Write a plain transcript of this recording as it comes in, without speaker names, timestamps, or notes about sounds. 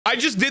I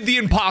just did the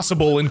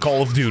impossible in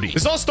Call of Duty.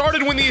 This all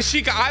started when the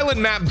Ashika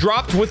Island map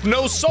dropped with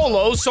no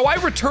solos, so I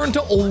returned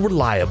to old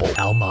reliable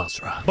Al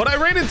Mazrah. But I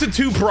ran into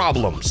two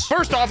problems.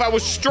 First off, I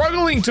was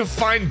struggling to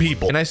find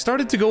people, and I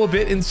started to go a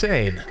bit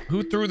insane.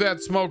 Who threw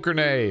that smoke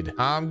grenade?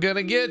 I'm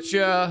gonna get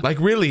ya. Like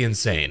really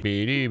insane.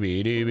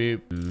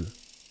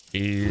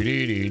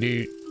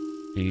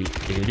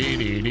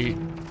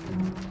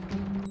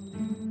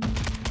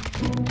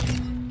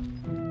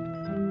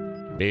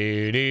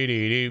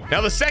 Now,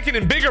 the second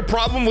and bigger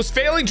problem was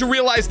failing to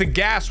realize the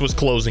gas was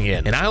closing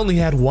in, and I only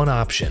had one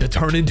option: to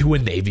turn into a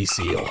Navy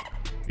SEAL.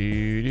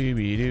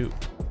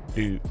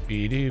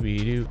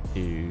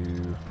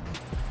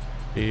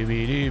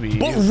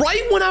 But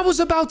right when I was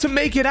about to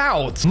make it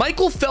out,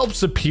 Michael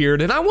Phelps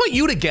appeared, and I want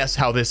you to guess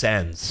how this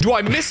ends. Do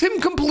I miss him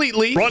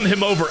completely, run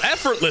him over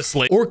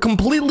effortlessly, or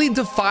completely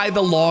defy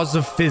the laws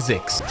of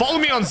physics? Follow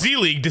me on Z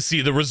League to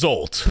see the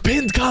result.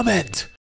 Pinned comment.